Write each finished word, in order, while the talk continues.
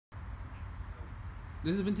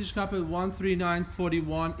This is vintage carpet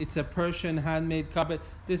 13941. It's a Persian handmade carpet.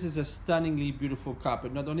 This is a stunningly beautiful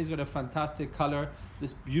carpet. Not only is it got a fantastic color,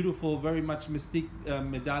 this beautiful, very much mystique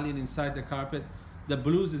medallion inside the carpet. The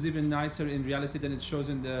blues is even nicer in reality than it shows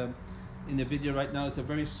in the video right now. It's a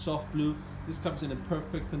very soft blue. This carpet's in a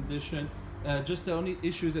perfect condition. Just the only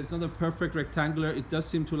issue is it's not a perfect rectangular. It does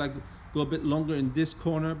seem to like go a bit longer in this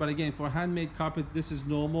corner, but again, for handmade carpet, this is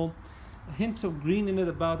normal. Hints of green in it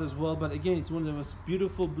about as well, but again, it's one of the most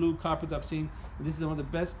beautiful blue carpets I've seen. This is one of the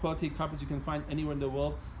best quality carpets you can find anywhere in the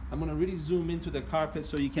world. I'm going to really zoom into the carpet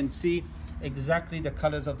so you can see exactly the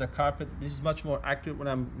colors of the carpet. This is much more accurate when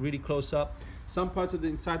I'm really close up. Some parts of the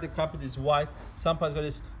inside the carpet is white, some parts got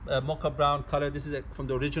this mocha brown color. This is from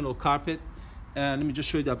the original carpet. And let me just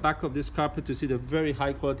show you the back of this carpet to see the very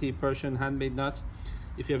high quality Persian handmade nuts.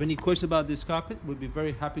 If you have any questions about this carpet, we'll be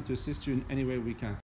very happy to assist you in any way we can.